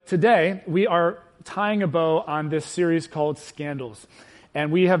today we are tying a bow on this series called Scandals. And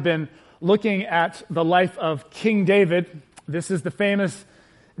we have been looking at the life of King David. This is the famous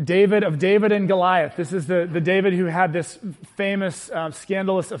David of David and Goliath. This is the David who had this famous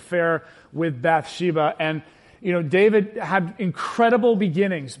scandalous affair with Bathsheba. And, you know, David had incredible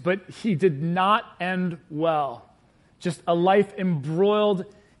beginnings, but he did not end well. Just a life embroiled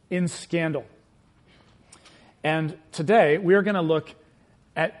in scandal. And today we are going to look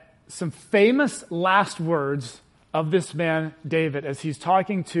at some famous last words of this man, David, as he's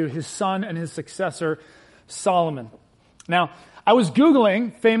talking to his son and his successor, Solomon. Now, I was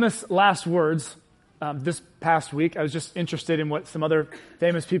Googling famous last words this past week. I was just interested in what some other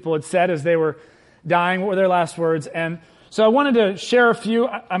famous people had said as they were dying. What were their last words? And so I wanted to share a few.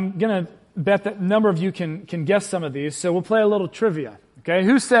 I'm going to bet that a number of you can guess some of these. So we'll play a little trivia. Okay,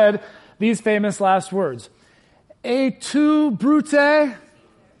 who said these famous last words? Et tu, Brute?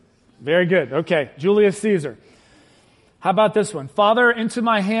 Very good. Okay, Julius Caesar. How about this one? Father, into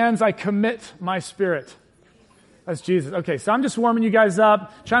my hands I commit my spirit. That's Jesus. Okay, so I'm just warming you guys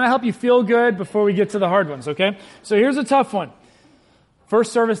up, trying to help you feel good before we get to the hard ones, okay? So here's a tough one.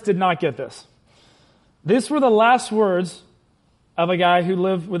 First service did not get this. These were the last words of a guy who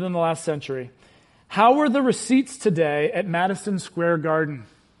lived within the last century. How were the receipts today at Madison Square Garden?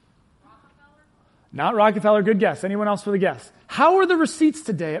 Not Rockefeller, good guess. Anyone else with a guess? How are the receipts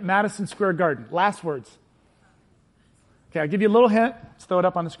today at Madison Square Garden? Last words. Okay, I'll give you a little hint. Let's throw it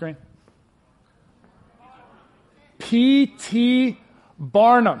up on the screen. P.T.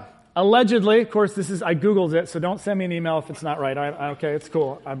 Barnum. Allegedly, of course, I Googled it, so don't send me an email if it's not right. Okay, it's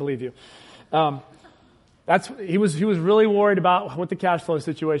cool. I believe you. He was really worried about what the cash flow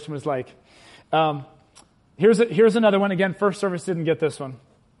situation was like. Here's another one. Again, first service didn't get this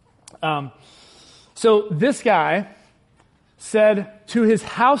one. So this guy said to his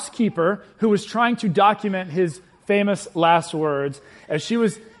housekeeper, who was trying to document his famous last words, as she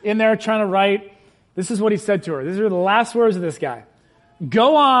was in there trying to write, this is what he said to her. These are the last words of this guy.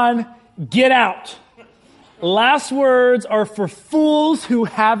 Go on, get out. Last words are for fools who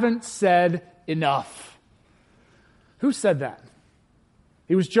haven't said enough. Who said that?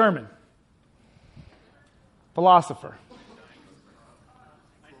 He was German. Philosopher.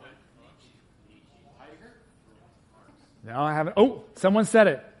 No, I haven't. Oh, someone said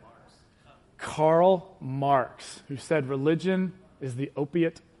it. Karl Marx, who said religion is the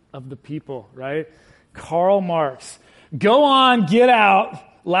opiate of the people, right? Karl Marx. Go on, get out.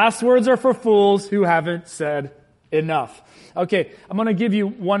 Last words are for fools who haven't said enough. Okay, I'm going to give you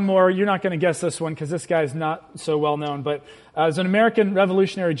one more. You're not going to guess this one because this guy's not so well known, but there's an American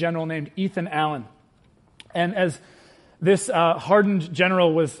revolutionary general named Ethan Allen. And as this hardened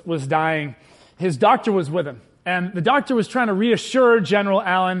general was dying, his doctor was with him. And the doctor was trying to reassure General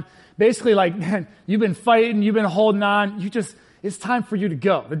Allen, basically like, man, you've been fighting, you've been holding on, it's time for you to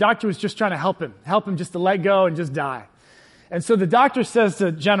go. The doctor was just trying to help him just to let go and just die. And so the doctor says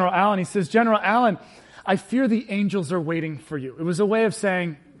to General Allen, he says, General Allen, I fear the angels are waiting for you. It was a way of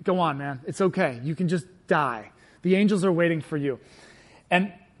saying, go on, man, it's okay. You can just die. The angels are waiting for you.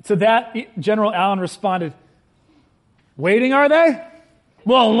 And to that, General Allen responded, waiting, are they?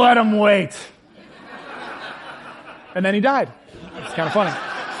 Well, let them wait. And then he died. It's kind of funny.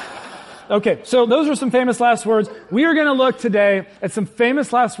 Okay, so those are some famous last words. We are going to look today at some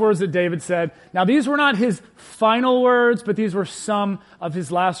famous last words that David said. Now, these were not his final words, but these were some of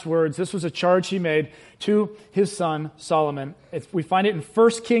his last words. This was a charge he made to his son, Solomon. We find it in 1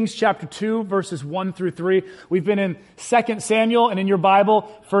 Kings chapter 2, verses 1 through 3. We've been in 2 Samuel, and in your Bible,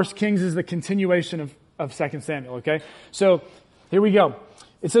 1 Kings is the continuation of 2 Samuel, okay? So, here we go.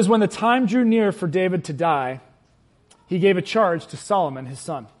 It says, when the time drew near for David to die, he gave a charge to Solomon, his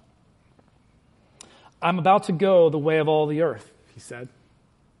son. I'm about to go the way of all the earth, he said.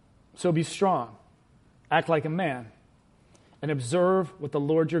 So be strong, act like a man, and observe what the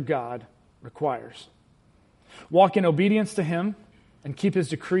Lord your God requires. Walk in obedience to him and keep his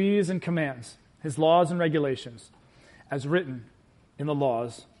decrees and commands, his laws and regulations, as written in the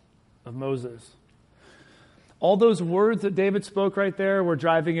laws of Moses. All those words that David spoke right there were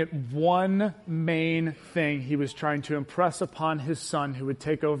driving at one main thing he was trying to impress upon his son who would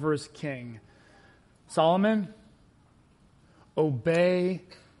take over as king. Solomon, obey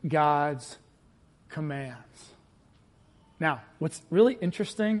God's commands. Now, what's really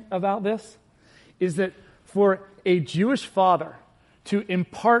interesting about this is that for a Jewish father to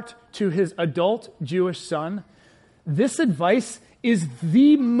impart to his adult Jewish son, this advice is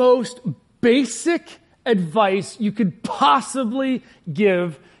the most basic advice you could possibly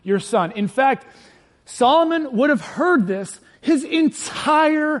give your son. In fact, Solomon would have heard this His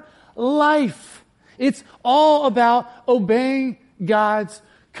entire life. It's all about obeying God's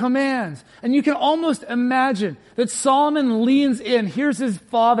commands. And you can almost imagine that Solomon leans in. Here's his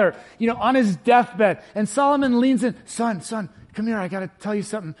father, on his deathbed. And Solomon leans in. Son, come here. I got to tell you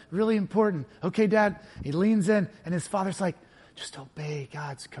something really important. Okay, Dad. He leans in and his father's like, just obey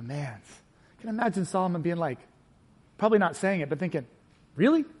God's commands. You can imagine Solomon being like, probably not saying it, but thinking,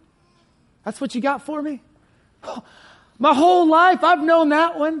 really? That's what you got for me? Oh, my whole life, I've known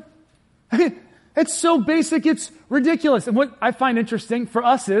that one. I mean, it's so basic, it's ridiculous. And what I find interesting for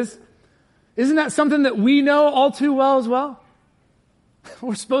us isn't that something that we know all too well as well?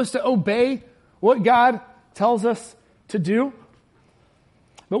 We're supposed to obey what God tells us to do.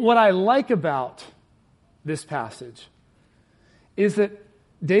 But what I like about this passage is that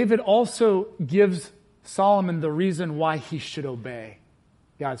David also gives Solomon the reason why he should obey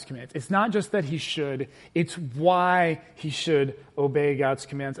God's commands. It's not just that he should, it's why he should obey God's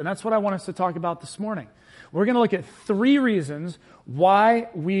commands. And that's what I want us to talk about this morning. We're going to look at 3 reasons why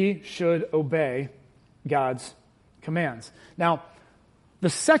we should obey God's commands. Now, the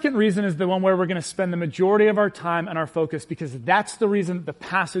second reason is the one where we're going to spend the majority of our time and our focus, because that's the reason the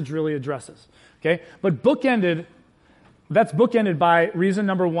passage really addresses. Okay? But that's bookended by reason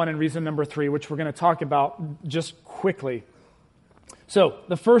number 1 and reason number 3, which we're going to talk about just quickly. So,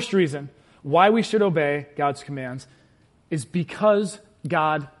 the first reason why we should obey God's commands is because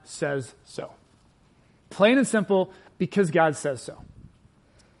God says so. Plain and simple, because God says so.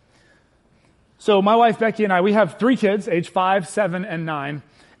 So, my wife Becky and I, we have 3 kids, age 5, 7, and 9.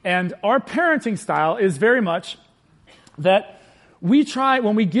 And our parenting style is very much that we try,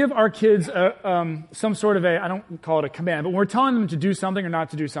 when we give our kids some sort of I don't call it a command, but when we're telling them to do something or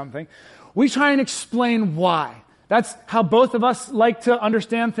not to do something, we try and explain why. That's how both of us like to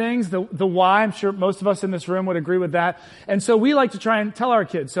understand things, the why. I'm sure most of us in this room would agree with that. And so we like to try and tell our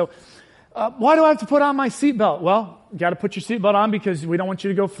kids. So, why do I have to put on my seatbelt? Well, you got to put your seatbelt on because we don't want you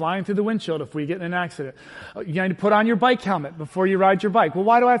to go flying through the windshield if we get in an accident. You need to put on your bike helmet before you ride your bike. Well,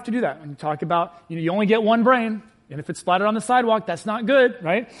 why do I have to do that? When you talk about, you only get one brain, and if it's splattered on the sidewalk, that's not good,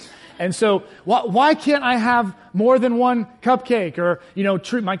 right? And so, why can't I have more than one cupcake? Or,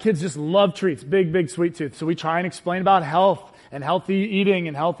 treat? My kids just love treats, big sweet tooth. So we try and explain about health and healthy eating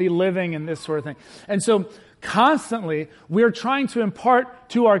and healthy living and this sort of thing. And so, constantly, we're trying to impart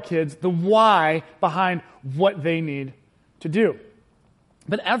to our kids the why behind what they need to do.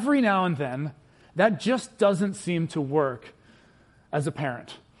 But every now and then, that just doesn't seem to work as a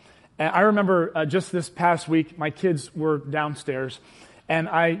parent. And I remember just this past week, my kids were downstairs, and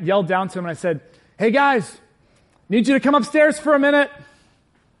I yelled down to them and I said, "Hey guys, need you to come upstairs for a minute."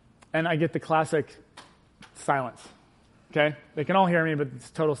 And I get the classic silence. Okay? They can all hear me, but it's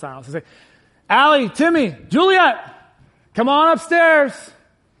total silence. I say, "Allie, Timmy, Juliet, come on upstairs."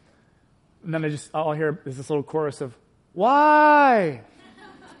 And then I'll hear this little chorus of, "Why?"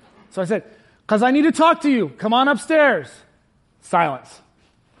 So I said, "Because I need to talk to you. Come on upstairs." Silence.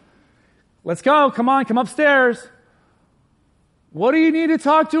 "Let's go. Come on, come upstairs." "What do you need to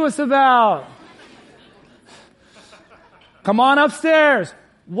talk to us about?" "Come on upstairs."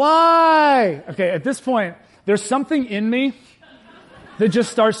 "Why?" Okay, at this point, there's something in me that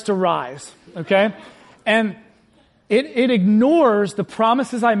just starts to rise, okay? And it ignores the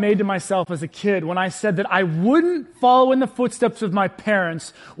promises I made to myself as a kid when I said that I wouldn't follow in the footsteps of my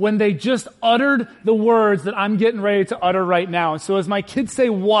parents when they just uttered the words that I'm getting ready to utter right now. And so as my kids say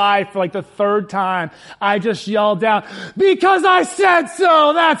 "why" for like the 3rd time, I just yell down, "Because I said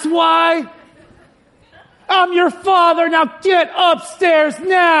so, that's why. I'm your father, now get upstairs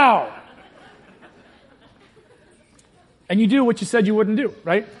now." And you do what you said you wouldn't do,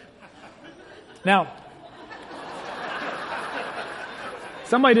 right? Now,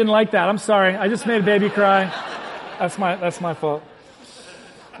 somebody didn't like that. I'm sorry. I just made a baby cry. That's my fault.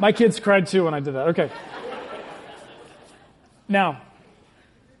 My kids cried too when I did that. Okay. Now,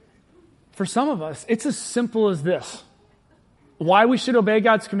 for some of us, it's as simple as this. Why we should obey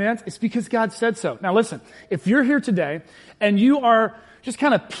God's commands? It's because God said so. Now listen, if you're here today and you are just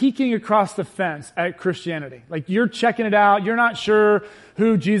kind of peeking across the fence at Christianity, like you're checking it out, you're not sure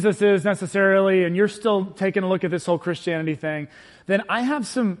who Jesus is necessarily, and you're still taking a look at this whole Christianity thing, then I have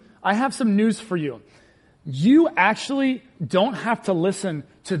some news for you. You actually don't have to listen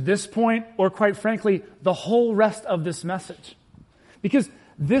to this point, or quite frankly, the whole rest of this message. Because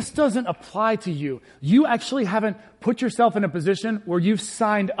this doesn't apply to you. You actually haven't put yourself in a position where you've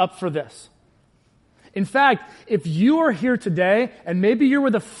signed up for this. In fact, if you are here today and maybe you're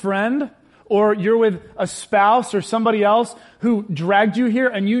with a friend or you're with a spouse or somebody else who dragged you here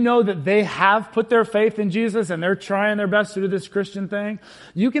and you know that they have put their faith in Jesus and they're trying their best to do this Christian thing,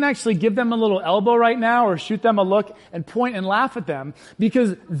 you can actually give them a little elbow right now or shoot them a look and point and laugh at them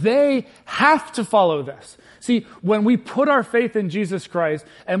because they have to follow this. See, when we put our faith in Jesus Christ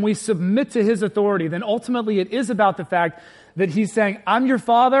and we submit to his authority, then ultimately it is about the fact that he's saying, I'm your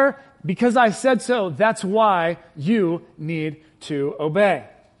father because I said so. That's why you need to obey.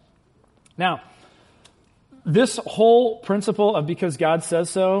 Now, this whole principle of because God says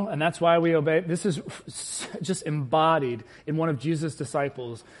so, and that's why we obey, this is just embodied in one of Jesus'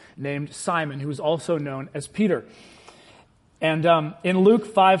 disciples named Simon, who is also known as Peter. And in Luke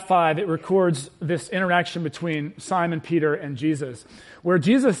 5:5, it records this interaction between Simon Peter and Jesus, where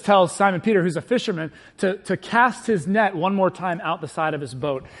Jesus tells Simon Peter, who's a fisherman, to cast his net one more time out the side of his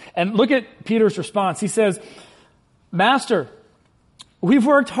boat. And look at Peter's response. He says, Master, we've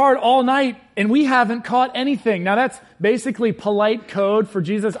worked hard all night and we haven't caught anything. Now that's basically polite code for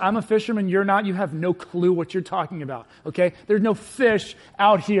Jesus. I'm a fisherman, you're not. You have no clue what you're talking about, okay? There's no fish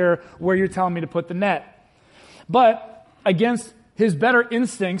out here where you're telling me to put the net. But against his better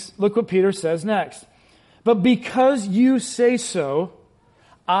instincts, look what Peter says next. But because you say so,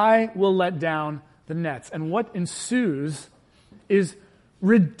 I will let down the nets. And what ensues is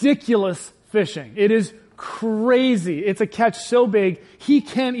ridiculous fishing. It is crazy. It's a catch so big, he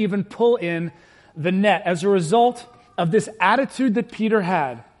can't even pull in the net. As a result of this attitude that Peter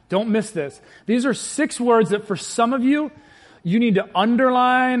had, don't miss this. These are 6 words that for some of you, you need to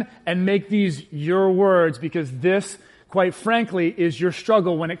underline and make these your words because this, quite frankly, is your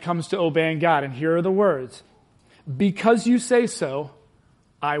struggle when it comes to obeying God. And here are the words. Because you say so,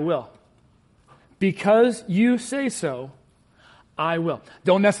 I will. Because you say so, I will.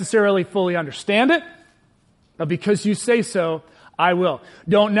 Don't necessarily fully understand it, but because you say so, I will.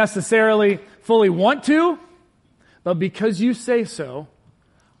 Don't necessarily fully want to, but because you say so,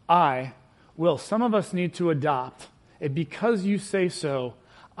 I will. Some of us need to adopt a because you say so,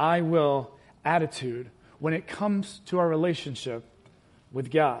 I will attitude when it comes to our relationship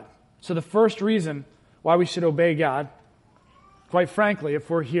with God. So the first reason why we should obey God, quite frankly, if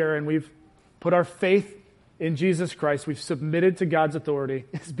we're here and we've put our faith in Jesus Christ, we've submitted to God's authority,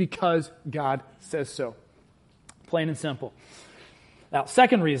 is because God says so. Plain and simple. Now,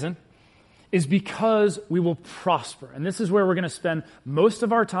 second reason is because we will prosper. And this is where we're going to spend most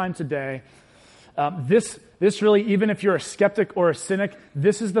of our time today. This really, even if you're a skeptic or a cynic,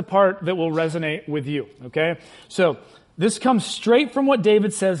 this is the part that will resonate with you, okay? So this comes straight from what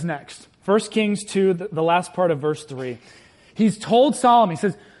David says next. 1 Kings 2, the last part of verse 3. He's told Solomon, he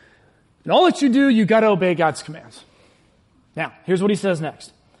says, in all that you do, you got to obey God's commands. Now, here's what he says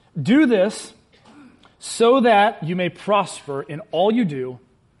next. Do this so that you may prosper in all you do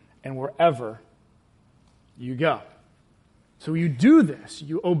and wherever you go. So you do this,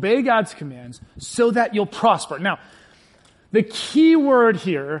 you obey God's commands so that you'll prosper. Now, the key word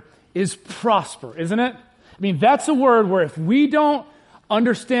here is prosper, isn't it? I mean, that's a word where if we don't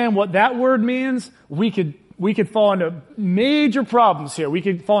understand what that word means, we could fall into major problems here. We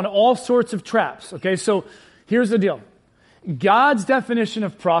could fall into all sorts of traps. Okay, so here's the deal. God's definition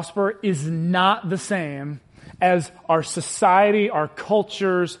of prosper is not the same as our society, our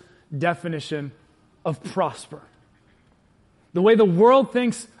culture's definition of prosper. The way the world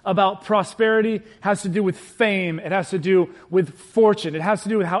thinks about prosperity has to do with fame. It has to do with fortune. It has to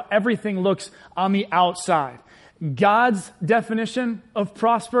do with how everything looks on the outside. God's definition of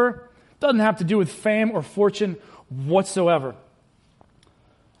prosper doesn't have to do with fame or fortune whatsoever.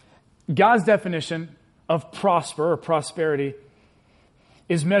 God's definition of prosper or prosperity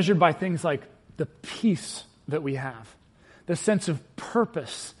is measured by things like the peace that we have, the sense of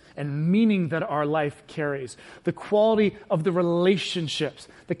purpose and meaning that our life carries, the quality of the relationships,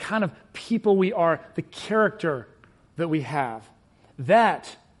 the kind of people we are, the character that we have.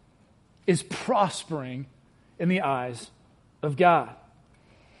 That is prospering in the eyes of God.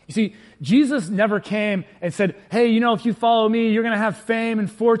 You see, Jesus never came and said, hey, if you follow me, you're going to have fame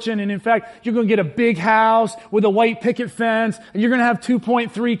and fortune. And in fact, you're going to get a big house with a white picket fence. And you're going to have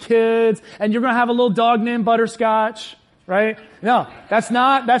 2.3 kids. And you're going to have a little dog named Butterscotch. Right? No, that's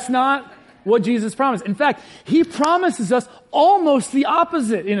not what Jesus promised. In fact, he promises us almost the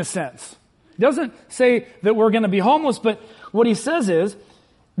opposite in a sense. He doesn't say that we're going to be homeless, but what he says is,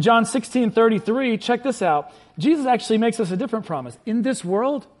 John 16:33, check this out. Jesus actually makes us a different promise. In this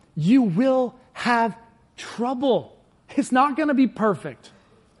world, you will have trouble. It's not going to be perfect.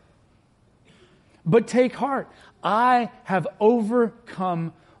 But take heart. I have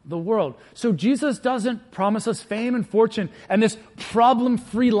overcome the world. So Jesus doesn't promise us fame and fortune and this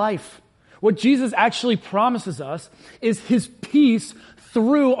problem-free life What Jesus actually promises us is his peace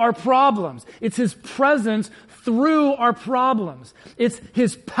through our problems. It's his presence through our problems. It's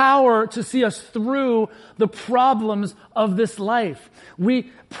his power to see us through the problems of this life.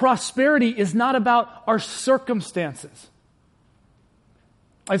 Prosperity is not about our circumstances.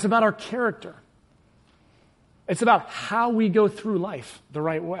 It's about our character. It's about how we go through life the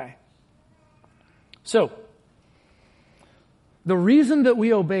right way. So, the reason that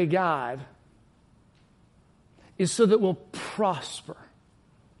we obey God is so that we'll prosper.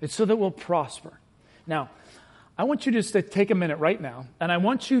 It's so that we'll prosper. Now, I want you just to take a minute right now, and I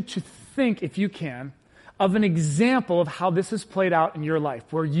want you to think, if you can, of an example of how this has played out in your life,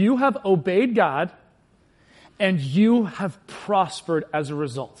 where you have obeyed God and you have prospered as a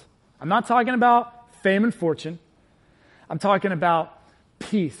result. I'm not talking about fame and fortune. I'm talking about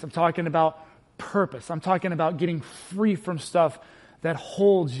peace. I'm talking about purpose. I'm talking about getting free from stuff that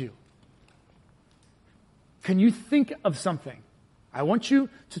holds you. Can you think of something? I want you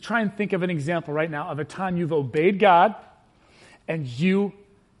to try and think of an example right now of a time you've obeyed God and you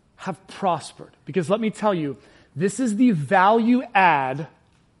have prospered. Because let me tell you, this is the value add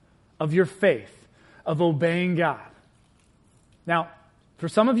of your faith, of obeying God. Now, for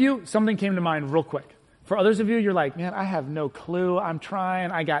some of you, something came to mind real quick. For others of you, you're like, man, I have no clue. I'm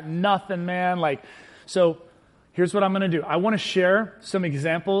trying. I got nothing, man. So here's what I'm going to do. I want to share some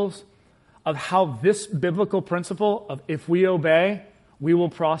examples of how this biblical principle of if we obey, we will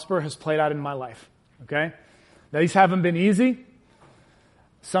prosper has played out in my life. Okay? These haven't been easy.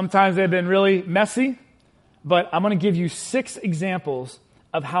 Sometimes they've been really messy. But I'm going to give you 6 examples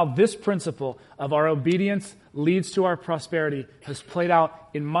of how this principle of our obedience leads to our prosperity has played out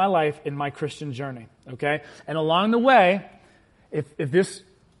in my life, in my Christian journey. Okay? And along the way, if this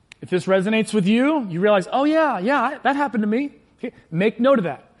resonates with you, you realize, oh yeah, that happened to me. Okay? Make note of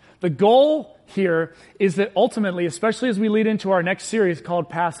that. The goal here is that ultimately, especially as we lead into our next series called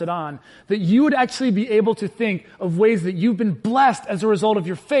Pass It On, that you would actually be able to think of ways that you've been blessed as a result of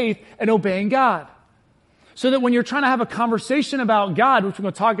your faith and obeying God. So that when you're trying to have a conversation about God, which we're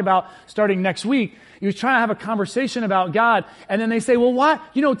going to talk about starting next week, you're trying to have a conversation about God, and then they say, well, why?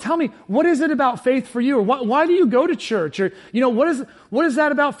 Tell me, what is it about faith for you? Or why do you go to church? Or, what is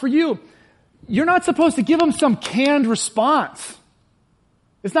that about for you? You're not supposed to give them some canned response.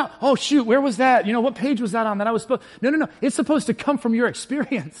 It's not, oh shoot, where was that? What page was that on that I was supposed? No. It's supposed to come from your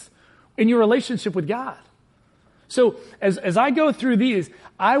experience in your relationship with God. So as I go through these,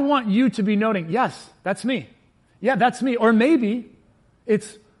 I want you to be noting, yes, that's me. Yeah, that's me. Or maybe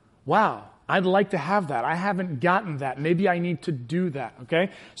it's, wow, I'd like to have that. I haven't gotten that. Maybe I need to do that,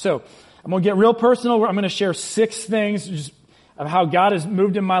 okay? So I'm going to get real personal. I'm going to share 6 things just of how God has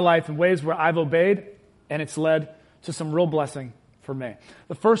moved in my life in ways where I've obeyed, and it's led to some real blessing for me.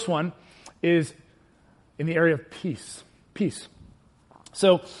 The first one is in the area of peace. Peace.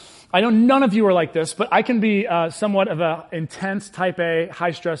 So I know none of you are like this, but I can be somewhat of an intense type A,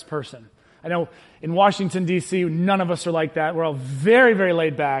 high-stress person. I know in Washington, D.C., none of us are like that. We're all very, very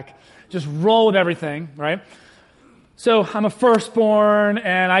laid back, just roll with everything, right? So I'm a firstborn,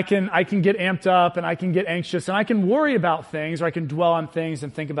 and I can get amped up, and I can get anxious, and I can worry about things, or I can dwell on things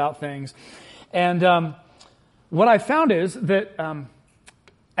and think about things. And what I found is that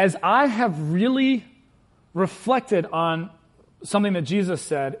as I have really reflected on something that Jesus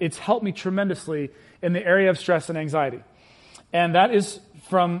said, it's helped me tremendously in the area of stress and anxiety. And that is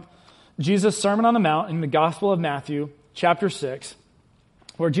from Jesus' Sermon on the Mount in the Gospel of Matthew, chapter 6,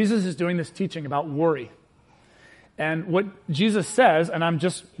 where Jesus is doing this teaching about worry. And what Jesus says, and I've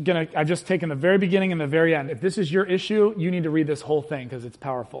just taken the very beginning and the very end. If this is your issue, you need to read this whole thing because it's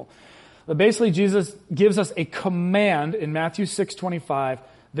powerful. But basically, Jesus gives us a command in Matthew 6:25.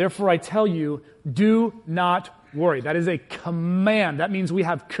 Therefore, I tell you, do not worry. That is a command. That means we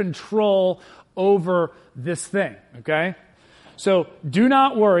have control over this thing, okay? So, do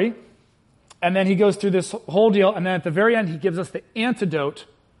not worry. And then he goes through this whole deal. And then at the very end, he gives us the antidote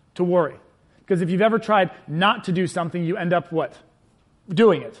to worry. Because if you've ever tried not to do something, you end up what?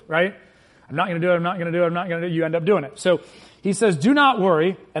 Doing it, right? I'm not going to do it, I'm not going to do it, I'm not going to do it. You end up doing it. So, he says, do not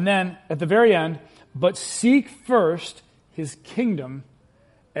worry, and then at the very end, but seek first his kingdom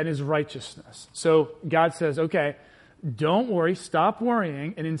and his righteousness. So God says, okay, don't worry, stop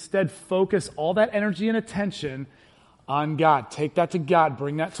worrying, and instead focus all that energy and attention on God. Take that to God,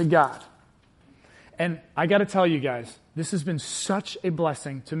 bring that to God. And I got to tell you guys, this has been such a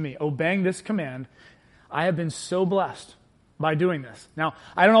blessing to me. Obeying this command, I have been so blessed by doing this. Now,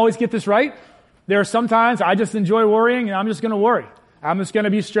 I don't always get this right. There are some times I just enjoy worrying and I'm just going to worry. I'm just going to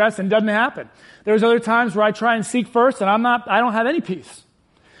be stressed and it doesn't happen. There's other times where I try and seek first and I don't have any peace.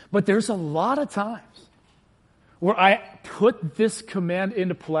 But there's a lot of times where I put this command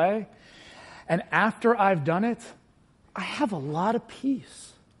into play, and after I've done it, I have a lot of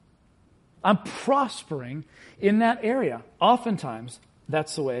peace. I'm prospering in that area. Oftentimes,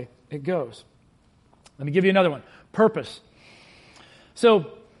 that's the way it goes. Let me give you another one. Purpose.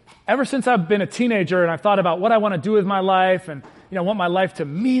 So, ever since I've been a teenager and I've thought about what I want to do with my life, and I want my life to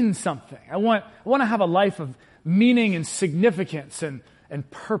mean something. I want to have a life of meaning and significance and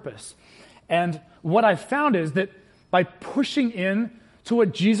purpose. And what I've found is that by pushing in to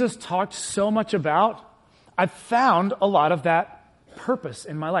what Jesus talked so much about, I've found a lot of that purpose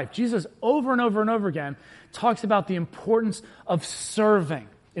in my life. Jesus over and over and over again talks about the importance of serving.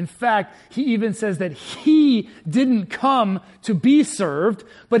 In fact, he even says that he didn't come to be served,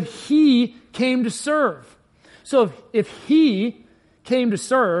 but he came to serve. So if he came to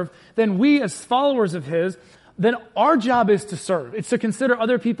serve, then we as followers of his, then our job is to serve. It's to consider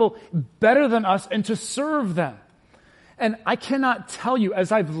other people better than us and to serve them. And I cannot tell you,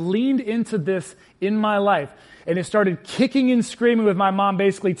 as I've leaned into this in my life, and it started kicking and screaming with my mom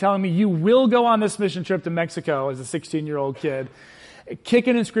basically telling me, you will go on this mission trip to Mexico as a 16-year-old kid,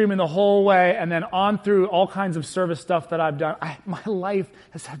 kicking and screaming the whole way, and then on through all kinds of service stuff that I've done. My life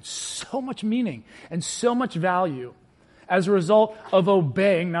has had so much meaning and so much value as a result of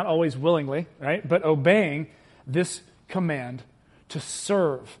obeying, not always willingly, right, but obeying this command to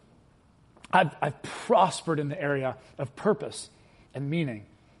serve. I've prospered in the area of purpose and meaning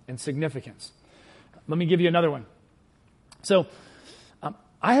and significance. Let me give you another one. So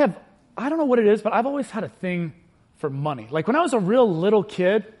I don't know what it is, but I've always had a thing for money. Like when I was a real little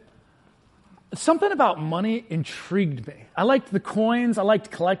kid, something about money intrigued me. I liked the coins. I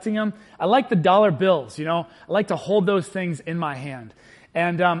liked collecting them. I liked the dollar bills, I like to hold those things in my hand.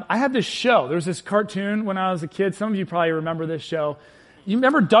 And I had this show. There was this cartoon when I was a kid. Some of you probably remember this show. You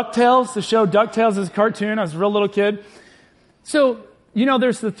remember DuckTales? The show DuckTales is a cartoon. I was a real little kid. So,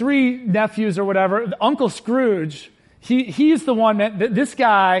 there's the three nephews or whatever. Uncle Scrooge, he's the one that this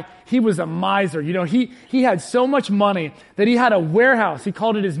guy, he was a miser. He had so much money that he had a warehouse. He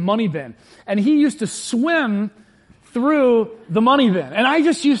called it his money bin. And he used to swim through the money bin. And I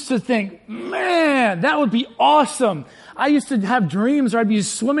just used to think, man, that would be awesome. I used to have dreams where I'd be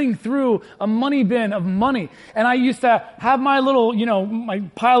swimming through a money bin of money. And I used to have my little, my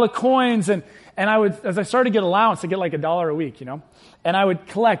pile of coins. And I would, as I started to get allowance, I'd get like $1 a week, And I would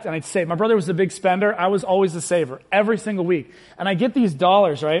collect and I'd save. My brother was a big spender. I was always the saver every single week. And I get these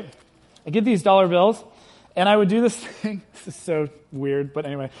dollars, right? I get these dollar bills. And I would do this thing. This is so weird, but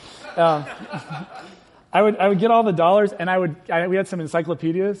anyway. I would get all the dollars, and we had some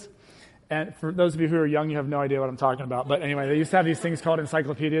encyclopedias. And for those of you who are young, you have no idea what I'm talking about. But anyway, they used to have these things called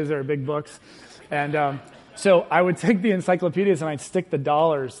encyclopedias. They were big books. And so I would take the encyclopedias and I'd stick the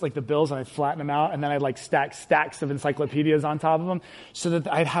dollars, like the bills, and I'd flatten them out. And then I'd like stack stacks of encyclopedias on top of them so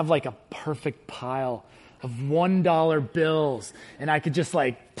that I'd have like a perfect pile of $1 bills. And I could just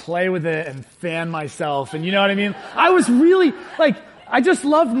like play with it and fan myself. And you know what I mean? I was really I just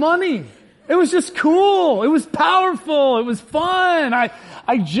loved money. It was just cool. It was powerful. It was fun.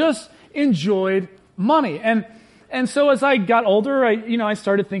 I just enjoyed money. And so as I got older, I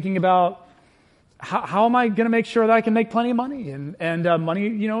started thinking about how am I going to make sure that I can make plenty of money? And money,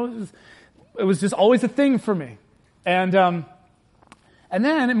 it was just always a thing for me. And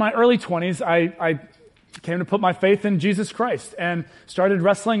then in my early 20s, I came to put my faith in Jesus Christ and started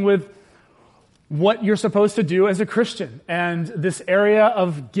wrestling with what you're supposed to do as a Christian, and this area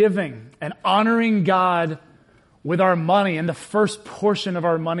of giving and honoring God with our money and the first portion of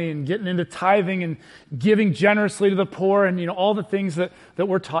our money, and getting into tithing and giving generously to the poor, and all the things that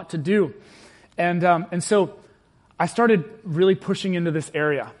we're taught to do. And so I started really pushing into this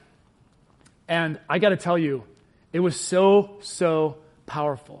area. And I got to tell you, it was so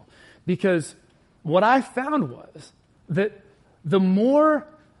powerful, because what I found was that the more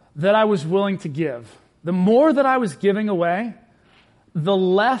that I was willing to give, the more that I was giving away, the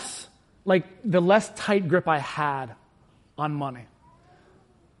less tight grip I had on money.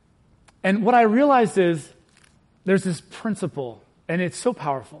 And what I realized is there's this principle, and it's so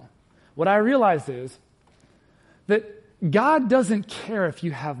powerful. What I realized is that God doesn't care if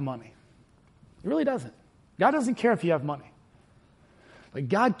you have money. He really doesn't. God doesn't care if you have money. But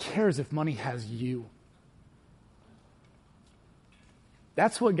God cares if money has you.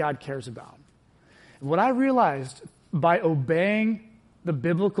 That's what God cares about. And what I realized by obeying the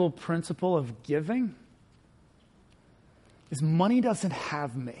biblical principle of giving is money doesn't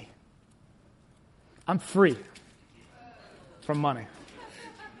have me. I'm free from money.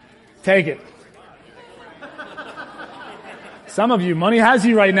 Take it. Some of you, money has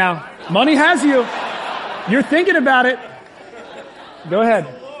you right now. Money has you. You're thinking about it. Go ahead.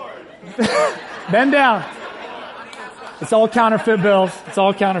 Bend down. It's all counterfeit bills. It's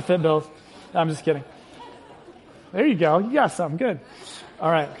all counterfeit bills. I'm just kidding. There you go. You got something good.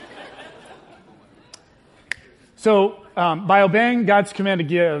 All right. So by obeying God's command to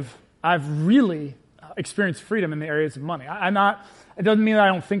give, I've really experienced freedom in the areas of money. It doesn't mean that I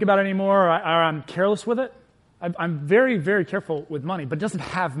don't think about it anymore or I'm careless with it. I'm very, very careful with money, but it doesn't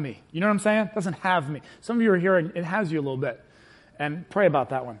have me. You know what I'm saying? It doesn't have me. Some of you are here and it has you a little bit. And pray about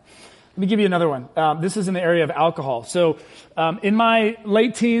that one. Let me give you another one. This is in the area of alcohol. So in my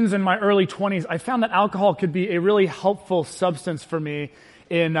late teens and my early 20s, I found that alcohol could be a really helpful substance for me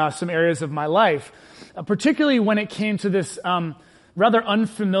in some areas of my life, particularly when it came to this rather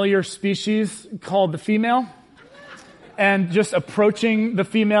unfamiliar species called the female, and just approaching the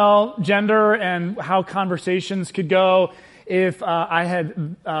female gender and how conversations could go if I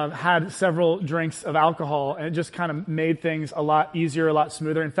had had several drinks of alcohol, and it just kind of made things a lot easier, a lot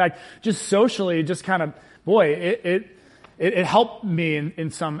smoother. In fact, just socially, just kind of, it helped me in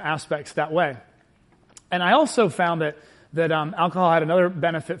some aspects that way. And I also found that alcohol had another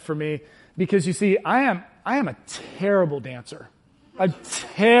benefit for me because, you see, I am a terrible dancer. A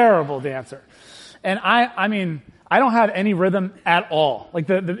terrible dancer. And I mean, I don't have any rhythm at all. Like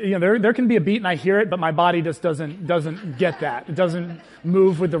there can be a beat and I hear it, but my body just doesn't get that. It doesn't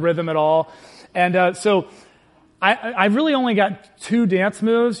move with the rhythm at all. And so I really only got 2 dance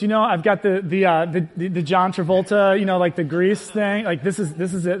moves. You know, I've got the John Travolta, you know, like the Grease thing. Like this is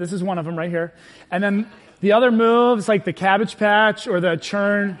it. This is one of them right here. And then the other moves, like the Cabbage Patch or the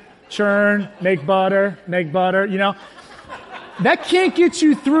churn, make butter, you know. That can't get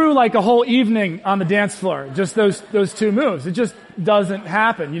you through like a whole evening on the dance floor, just those 2 moves. It just doesn't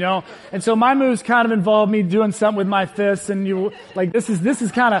happen, you know? And so my moves kind of involve me doing something with my fists, and this is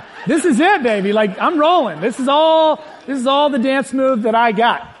it, baby. Like, I'm rolling. This is all the dance move that I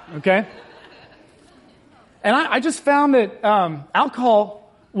got, okay? And I just found that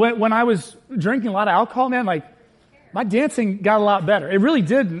alcohol, when I was drinking a lot of alcohol, man, like, my dancing got a lot better. It really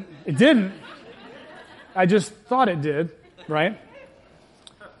didn't. It didn't. I just thought it did. Right?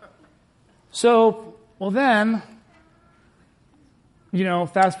 So, well then, you know,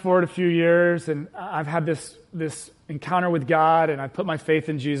 fast forward a few years and I've had this encounter with God and I put my faith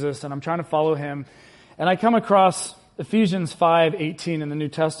in Jesus and I'm trying to follow Him. And I come across Ephesians 5:18 in the New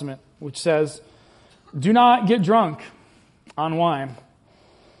Testament, which says, "Do not get drunk on wine,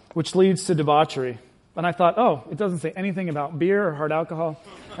 which leads to debauchery." And I thought, oh, it doesn't say anything about beer or hard alcohol.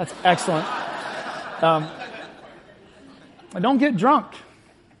 That's excellent. Don't get drunk.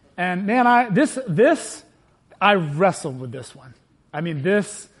 And man, I wrestled with this one. I mean,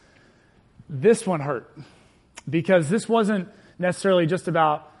 this one hurt because this wasn't necessarily just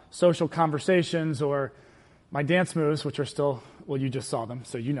about social conversations or my dance moves, which are still, well, you just saw them,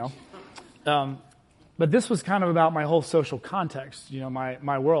 so you know. But this was kind of about my whole social context, you know,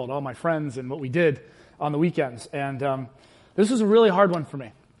 my world, all my friends and what we did on the weekends. And this was a really hard one for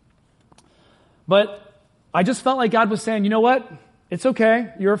me. But I just felt like God was saying, you know what? It's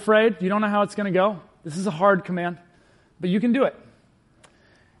okay. You're afraid. You don't know how it's going to go. This is a hard command, but you can do it.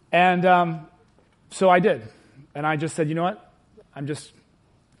 And so I did. And I just said, you know what?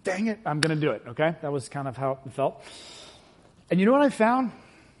 Dang it, I'm going to do it, okay? That was kind of how it felt. And you know what I found?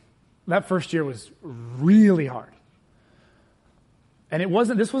 That first year was really hard. And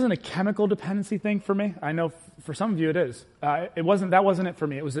this wasn't a chemical dependency thing for me. I know for some of you it is. That wasn't it for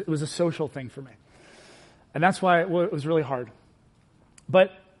me. It was a social thing for me. And that's why it was really hard.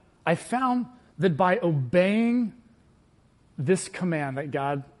 But I found that by obeying this command that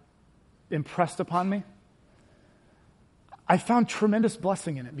God impressed upon me, I found tremendous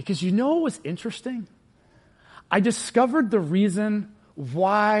blessing in it. Because you know what was interesting? I discovered the reason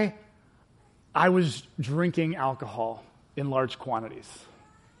why I was drinking alcohol in large quantities.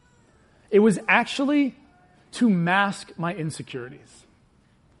 It was actually to mask my insecurities.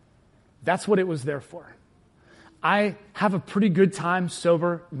 That's what it was there for. I have a pretty good time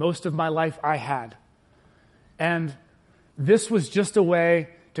sober. Most of my life I had. And this was just a way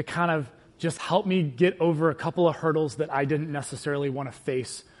to kind of just help me get over a couple of hurdles that I didn't necessarily want to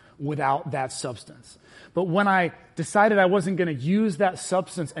face without that substance. But when I decided I wasn't going to use that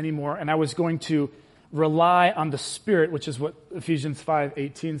substance anymore and I was going to rely on the Spirit, which is what Ephesians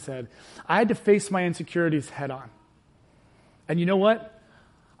 5:18 said, I had to face my insecurities head on. And you know what?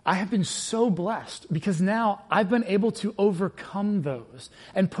 I have been so blessed because now I've been able to overcome those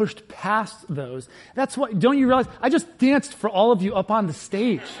and pushed past those. That's why, don't you realize, I just danced for all of you up on the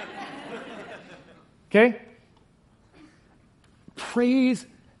stage. Okay? Praise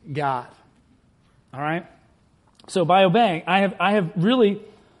God. All right? So by obeying, I have really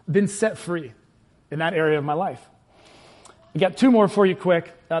been set free in that area of my life. I got two more for you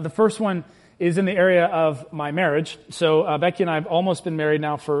quick. The first one is in the area of my marriage. So Becky and I have almost been married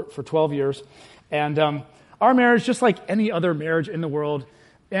now for 12 years. And our marriage, just like any other marriage in the world,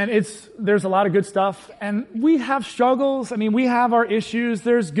 and there's a lot of good stuff. And we have struggles. I mean, we have our issues.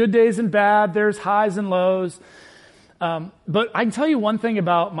 There's good days and bad. There's highs and lows. But I can tell you one thing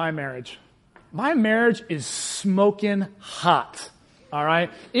about my marriage. My marriage is smoking hot. All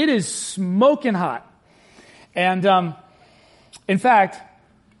right? It is smoking hot. And in fact,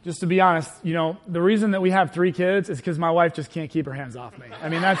 just to be honest, the reason that we have 3 kids is because my wife just can't keep her hands off me. I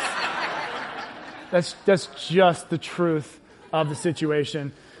mean, that's just the truth of the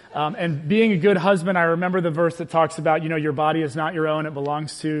situation. And being a good husband, I remember the verse that talks about, your body is not your own, it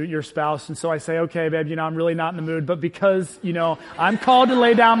belongs to your spouse. And so I say, okay, babe, I'm really not in the mood, but because, I'm called to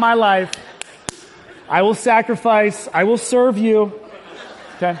lay down my life, I will sacrifice, I will serve you.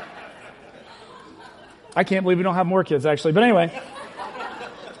 Okay? I can't believe we don't have more kids, actually. But anyway,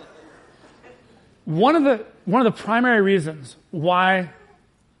 one of the primary reasons why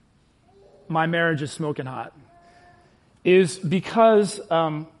my marriage is smoking hot is because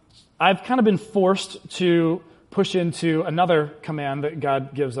I've kind of been forced to push into another command that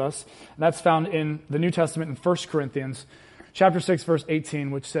God gives us. And that's found in the New Testament in 1 Corinthians chapter 6, verse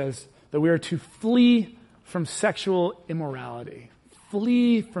 18, which says that we are to flee from sexual immorality.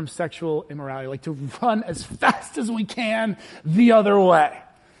 Flee from sexual immorality, like to run as fast as we can the other way.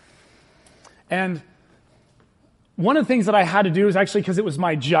 And one of the things that I had to do is actually because it was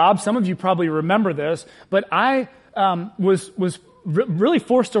my job. Some of you probably remember this, but I was really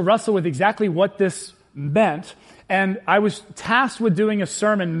forced to wrestle with exactly what this meant. And I was tasked with doing a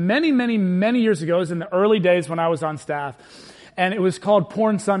sermon many, many, many years ago. It was in the early days when I was on staff. And it was called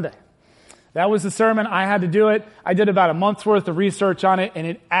Porn Sunday. That was the sermon. I had to do it. I did about a month's worth of research on it, and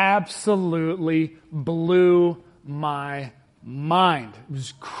it absolutely blew my mind. It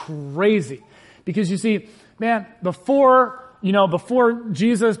was crazy. Because you see, man, before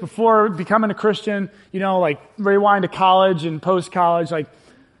Jesus, before becoming a Christian, like rewind to college and post-college, like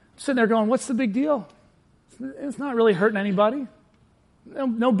sitting there going, what's the big deal? It's not really hurting anybody.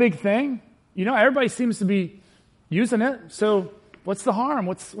 No big thing. Everybody seems to be using it. So what's the harm?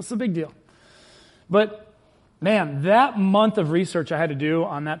 What's the big deal? But man, that month of research I had to do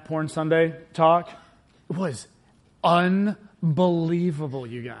on that Porn Sunday talk was unbelievable,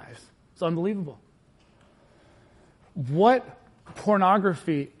 you guys. It's unbelievable. What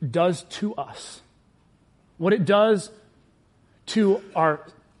pornography does to us, what it does to our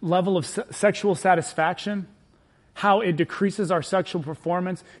level of sexual satisfaction, how it decreases our sexual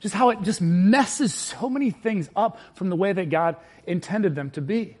performance, just how it just messes so many things up from the way that God intended them to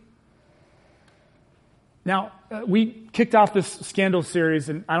be. Now, we kicked off this scandal series,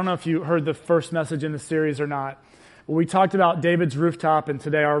 and I don't know if you heard the first message in the series or not. We talked about David's rooftop, and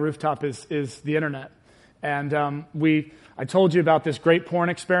today our rooftop is the internet. And I told you about this great porn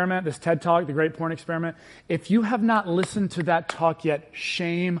experiment, this TED Talk, the great porn experiment. If you have not listened to that talk yet,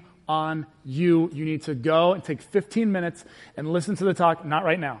 shame on you. You need to go and take 15 minutes and listen to the talk. Not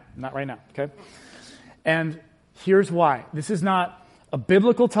right now, okay? And here's why. This is not a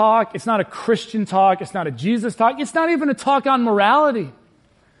biblical talk. It's not a Christian talk. It's not a Jesus talk. It's not even a talk on morality.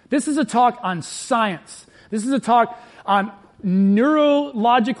 This is a talk on science. This is a talk on,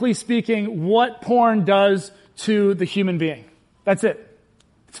 neurologically speaking, what porn does to the human being. That's it.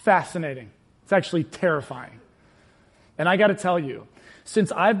 It's fascinating. It's actually terrifying. And I got to tell you,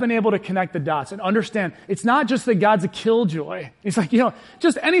 since I've been able to connect the dots and understand, it's not just that God's a killjoy. It's like,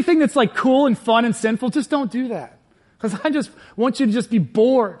 just anything that's like cool and fun and sinful, just don't do that. Because I just want you to just be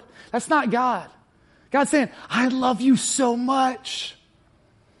bored. That's not God. God's saying, I love you so much.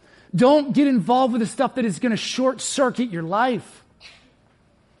 Don't get involved with the stuff that is going to short circuit your life.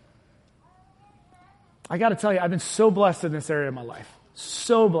 I got to tell you, I've been so blessed in this area of my life.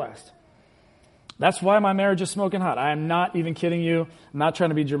 So blessed. That's why my marriage is smoking hot. I am not even kidding you. I'm not trying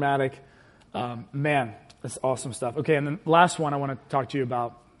to be dramatic. Man, that's awesome stuff. Okay, and then last one I want to talk to you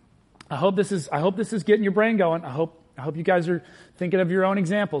about. I hope this is getting your brain going. I hope you guys are thinking of your own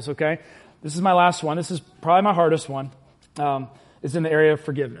examples, okay? This is my last one. This is probably my hardest one. Is in the area of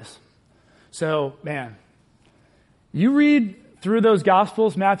forgiveness. So, man, you read through those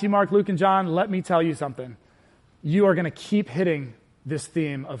Gospels, Matthew, Mark, Luke, and John, let me tell you something. You are going to keep hitting this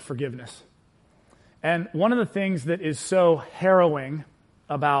theme of forgiveness. And one of the things that is so harrowing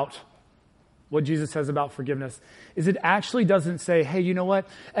about what Jesus says about forgiveness is it actually doesn't say, hey, you know what?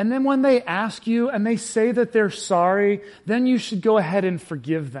 And then when they ask you and they say that they're sorry, then you should go ahead and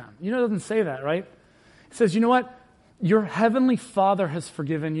forgive them. You know, it doesn't say that, right? It says, you know what? Your heavenly Father has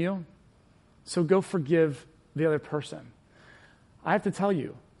forgiven you, so go forgive the other person. I have to tell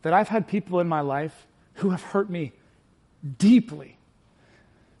you that I've had people in my life who have hurt me deeply,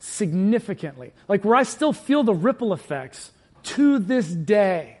 significantly, like where I still feel the ripple effects to this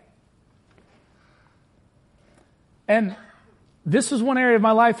day. And this was one area of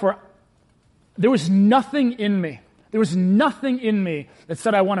my life where there was nothing in me. There was nothing in me that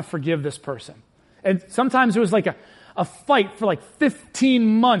said, I want to forgive this person. And sometimes it was like a fight for like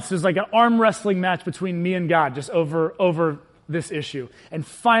 15 months. It was like an arm wrestling match between me and God just over this issue. And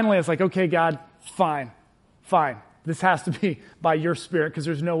finally, I was like, okay, God, fine. This has to be by your Spirit because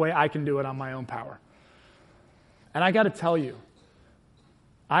there's no way I can do it on my own power. And I got to tell you,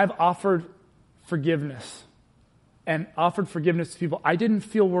 I've offered forgiveness and offered forgiveness to people I didn't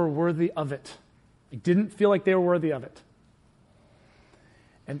feel were worthy of it. I didn't feel like they were worthy of it.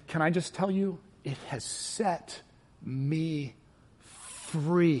 And can I just tell you, it has set me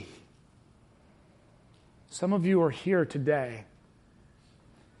free. Some of you are here today,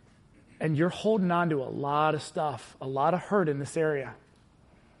 and you're holding on to a lot of stuff, a lot of hurt in this area.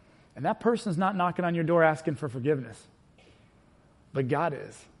 And that person's not knocking on your door asking for forgiveness. But God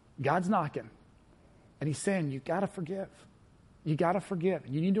is. God's knocking. And he's saying, you got to forgive. You got to forgive.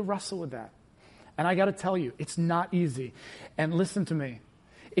 You need to wrestle with that. And I got to tell you, it's not easy. And listen to me.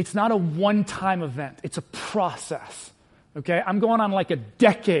 It's not a one-time event. It's a process. Okay? I'm going on like a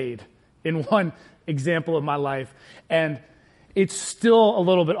decade in one example of my life. And it's still a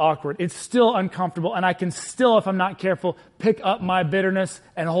little bit awkward. It's still uncomfortable. And I can still, if I'm not careful, pick up my bitterness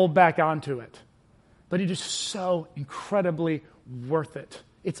and hold back onto it. But it is so incredibly worth it.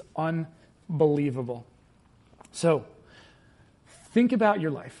 It's unbelievable. So, think about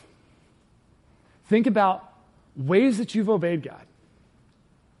your life. Think about ways that you've obeyed God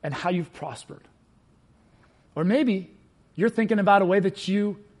and how you've prospered. Or maybe you're thinking about a way that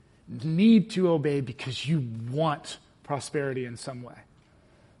you need to obey because you want prosperity in some way.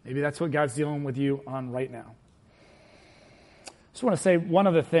 Maybe that's what God's dealing with you on right now. I just want to say one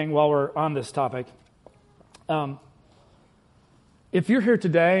other thing while we're on this topic. If you're here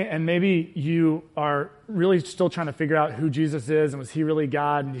today and maybe you are really still trying to figure out who Jesus is and was he really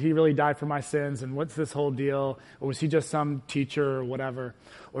God and did he really die for my sins and what's this whole deal, or was he just some teacher or whatever,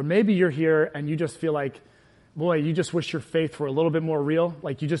 or maybe you're here and you just feel like, boy, you just wish your faith were a little bit more real,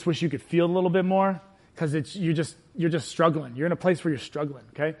 like you just wish you could feel a little bit more because you're just struggling. You're in a place where you're struggling,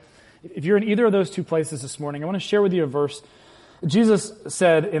 okay? If you're in either of those two places this morning, I want to share with you a verse. Jesus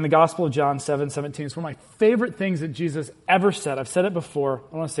said in the Gospel of John 7:17, it's one of my favorite things that Jesus ever said. I've said it before.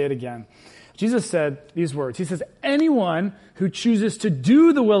 I want to say it again. Jesus said these words. He says, anyone who chooses to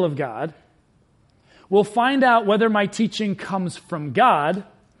do the will of God will find out whether my teaching comes from God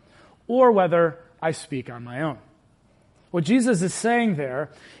or whether I speak on my own. What Jesus is saying there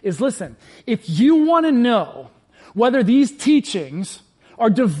is, listen, if you want to know whether these teachings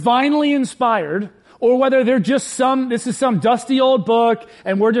are divinely inspired or whether they're just this is some dusty old book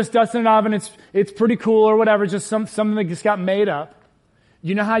and we're just dusting it off and it's pretty cool or whatever, just something that just got made up.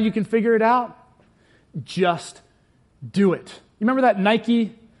 You know how you can figure it out? Just do it. You remember that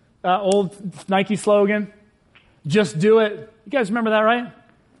Nike, old Nike slogan? Just do it. You guys remember that, right?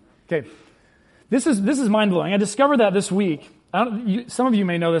 Okay. This is mind-blowing. I discovered that this week. Some of you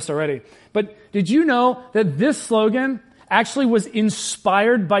may know this already. But did you know that this slogan actually was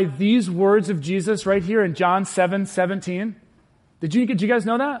inspired by these words of Jesus right here in John 7:17. Did you guys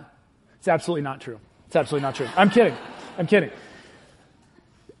know that? It's absolutely not true. It's absolutely not true. I'm kidding.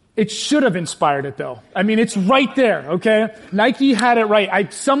 It should have inspired it though. I mean, it's right there, okay? Nike had it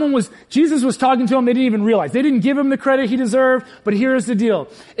right. Jesus was talking to him, they didn't even realize. They didn't give him the credit he deserved, but here's the deal.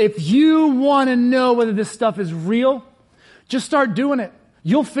 If you want to know whether this stuff is real, just start doing it.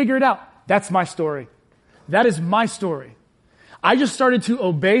 You'll figure it out. That's my story. That is my story. I just started to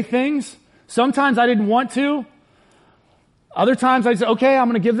obey things. Sometimes I didn't want to. Other times I said, okay, I'm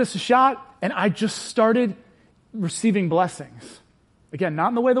going to give this a shot. And I just started receiving blessings. Again, not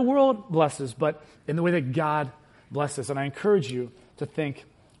in the way the world blesses, but in the way that God blesses. And I encourage you to think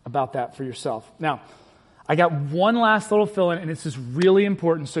about that for yourself. Now, I got one last little fill-in, and this is really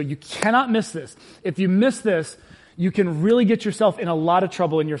important, so you cannot miss this. If you miss this, you can really get yourself in a lot of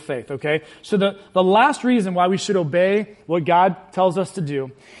trouble in your faith, okay? So the last reason why we should obey what God tells us to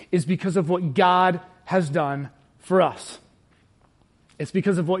do is because of what God has done for us. It's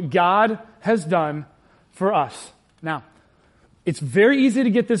because of what God has done for us. Now, It's very easy to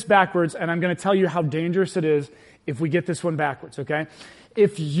get this backwards, and I'm going to tell you how dangerous it is if we get this one backwards, okay?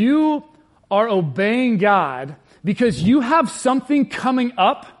 If you are obeying God because you have something coming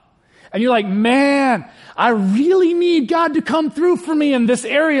up, and you're like, man, I really need God to come through for me in this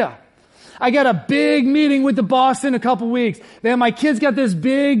area. I got a big meeting with the boss in a couple weeks. Then my kids got this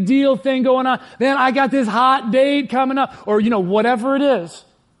big deal thing going on. Then I got this hot date coming up, or, whatever it is.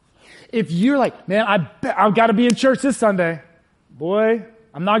 If you're like, man, I've got to be in church this Sunday. Boy,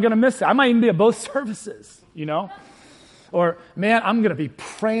 I'm not going to miss it. I might even be at both services, Or, man, I'm going to be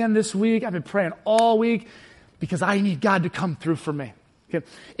praying this week. I've been praying all week because I need God to come through for me. Okay?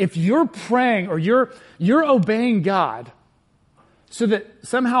 If you're praying or you're obeying God so that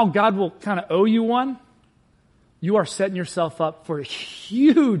somehow God will kind of owe you one, you are setting yourself up for a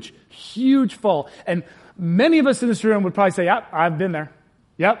huge, huge fall. And many of us in this room would probably say, yep, I've been there.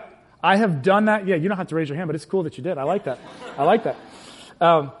 Yep, I have done that. Yeah, you don't have to raise your hand, but it's cool that you did. I like that.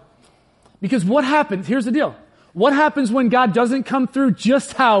 Because what happens, here's the deal. What happens when God doesn't come through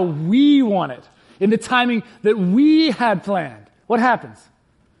just how we want it, in the timing that we had planned? What happens?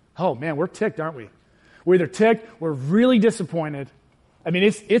 Oh man, we're ticked, aren't we? We're either ticked, we're really disappointed. I mean,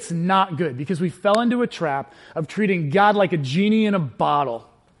 it's not good because we fell into a trap of treating God like a genie in a bottle,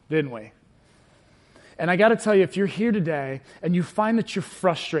 didn't we? And I got to tell you, if you're here today and you find that you're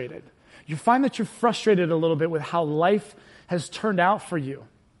frustrated a little bit with how life has turned out for you,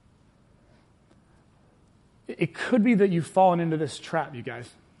 it could be that you've fallen into this trap, you guys.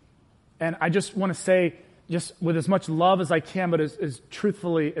 And I just want to say, just with as much love as I can, but as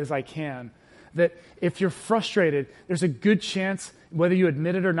truthfully as I can, that if you're frustrated, there's a good chance, whether you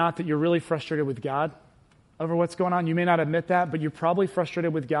admit it or not, that you're really frustrated with God over what's going on. You may not admit that, but you're probably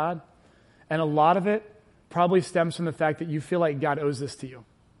frustrated with God. And a lot of it probably stems from the fact that you feel like God owes this to you.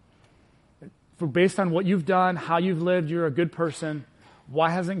 Based on what you've done, how you've lived, you're a good person. Why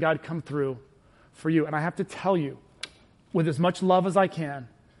hasn't God come through for you? And I have to tell you, with as much love as I can,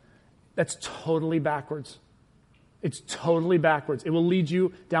 that's totally backwards. It's totally backwards. It will lead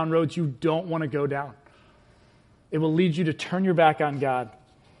you down roads you don't want to go down. It will lead you to turn your back on God.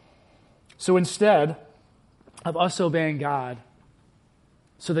 So instead of us obeying God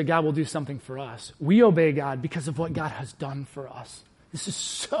so that God will do something for us, we obey God because of what God has done for us. This is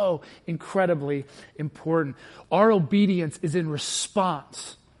so incredibly important. Our obedience is in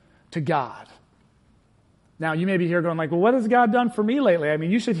response to God. Now, you may be here going like, well, what has God done for me lately? I mean,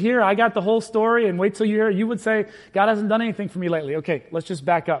 you should hear, I got the whole story, and wait till you hear it. You would say, God hasn't done anything for me lately. Okay, let's just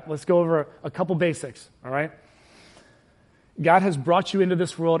back up. Let's go over a couple basics, all right? God has brought you into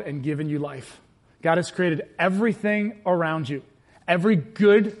this world and given you life. God has created everything around you. Every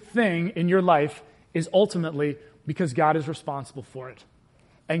good thing in your life is ultimately because God is responsible for it.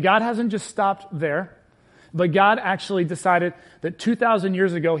 And God hasn't just stopped there. But God actually decided that 2,000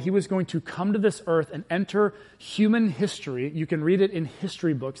 years ago, he was going to come to this earth and enter human history. You can read it in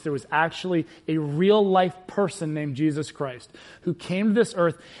history books. There was actually a real-life person named Jesus Christ who came to this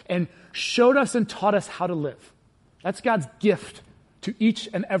earth and showed us and taught us how to live. That's God's gift to each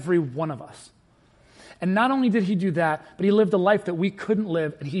and every one of us. And not only did he do that, but he lived a life that we couldn't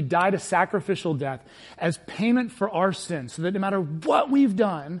live, and he died a sacrificial death as payment for our sins, so that no matter what we've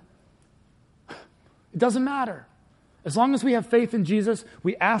done, it doesn't matter. As long as we have faith in Jesus,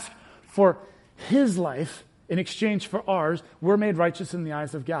 we ask for his life in exchange for ours, we're made righteous in the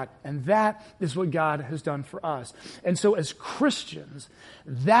eyes of God. And that is what God has done for us. And so as Christians,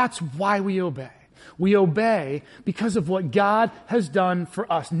 that's why we obey. We obey because of what God has done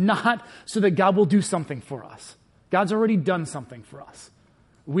for us, not so that God will do something for us. God's already done something for us.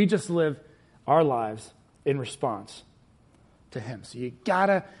 We just live our lives in response to him. So you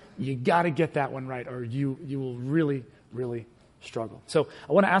gotta get that one right, or you will really, really struggle. So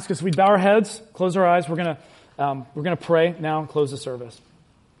I want to ask us, we bow our heads, close our eyes. We're gonna pray now and close the service.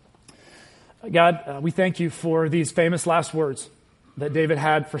 God, we thank you for these famous last words that David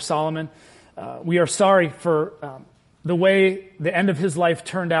had for Solomon. We are sorry for the way the end of his life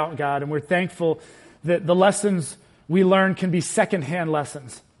turned out, God, and we're thankful that the lessons we learn can be secondhand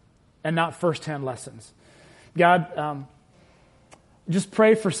lessons and not firsthand lessons. God, just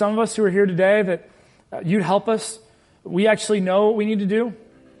pray for some of us who are here today that you'd help us. We actually know what we need to do.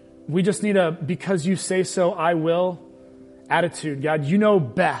 We just need a because you say so, I will attitude. God, you know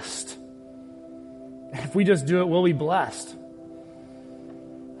best. If we just do it, we'll be blessed.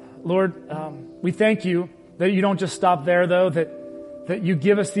 Lord, we thank you that you don't just stop there, though, that you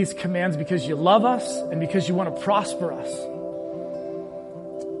give us these commands because you love us and because you want to prosper us.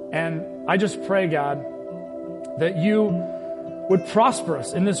 And I just pray, God, that you would prosper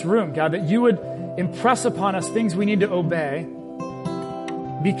us in this room, God, that you would impress upon us things we need to obey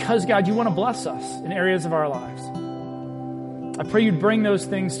because, God, you want to bless us in areas of our lives. I pray you'd bring those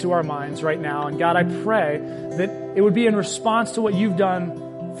things to our minds right now. And God, I pray that it would be in response to what you've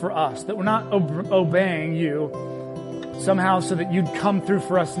done for us, that we're not obeying you somehow so that you'd come through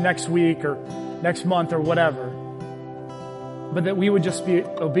for us next week or next month or whatever, but that we would just be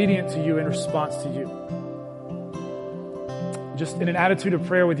obedient to you in response to you. Just in an attitude of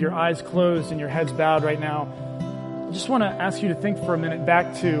prayer with your eyes closed and your heads bowed right now, I just want to ask you to think for a minute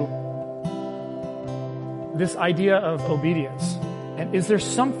back to this idea of obedience. And is there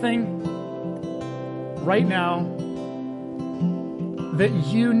something right now that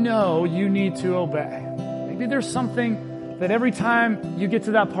you know you need to obey? Maybe there's something that every time you get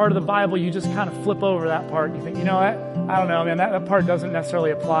to that part of the Bible, you just kind of flip over that part. And you think, you know what? I don't know, man, that part doesn't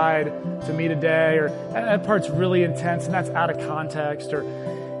necessarily apply to me today, or that part's really intense and that's out of context, or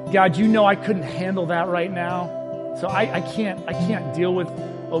God, you know I couldn't handle that right now. So I can't deal with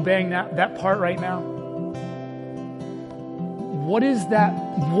obeying that part right now. What is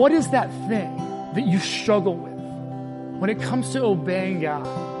that thing that you struggle with when it comes to obeying God?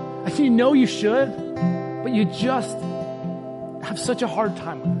 You know you should, but you just have such a hard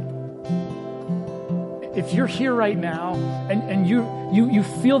time with it. If you're here right now and you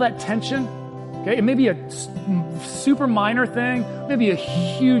feel that tension, okay, it may be a super minor thing, maybe a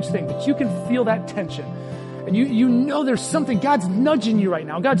huge thing, but you can feel that tension. And you know there's something, God's nudging you right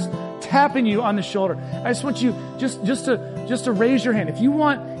now. God's tapping you on the shoulder. I just want you just to raise your hand. If you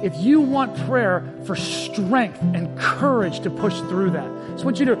want prayer for strength and courage to push through that, I just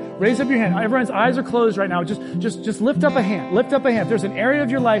want you to raise up your hand. Everyone's eyes are closed right now. Just lift up a hand. Lift up a hand. If there's an area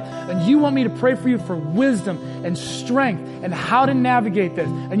of your life and you want me to pray for you for wisdom and strength and how to navigate this,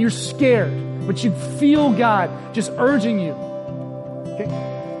 and you're scared, but you feel God just urging you.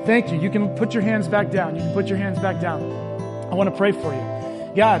 Okay? Thank you. You can put your hands back down. You can put your hands back down. I want to pray for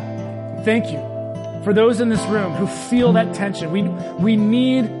you. God, thank you for those in this room who feel that tension. We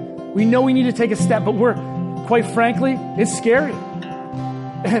know we need to take a step, but quite frankly, it's scary.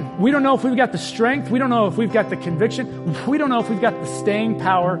 And we don't know if we've got the strength. We don't know if we've got the conviction. We don't know if we've got the staying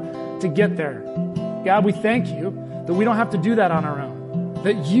power to get there. God, we thank you that we don't have to do that on our own.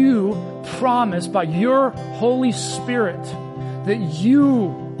 That you promise by your Holy Spirit that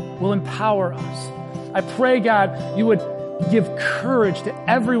you will empower us. I pray, God, you would give courage to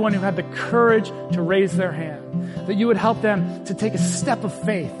everyone who had the courage to raise their hand, that you would help them to take a step of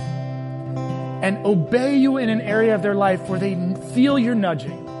faith and obey you in an area of their life where they feel your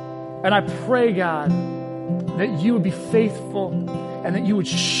nudging. And I pray, God, that you would be faithful and that you would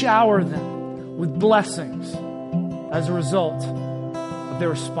shower them with blessings as a result of their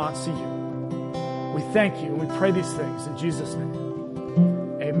response to you. We thank you and we pray these things in Jesus' name.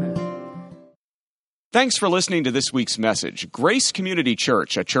 Amen. Thanks for listening to this week's message. Grace Community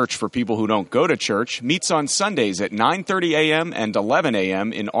Church, a church for people who don't go to church, meets on Sundays at 9:30 a.m. and 11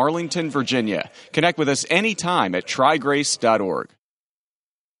 a.m. in Arlington, Virginia. Connect with us anytime at trygrace.org.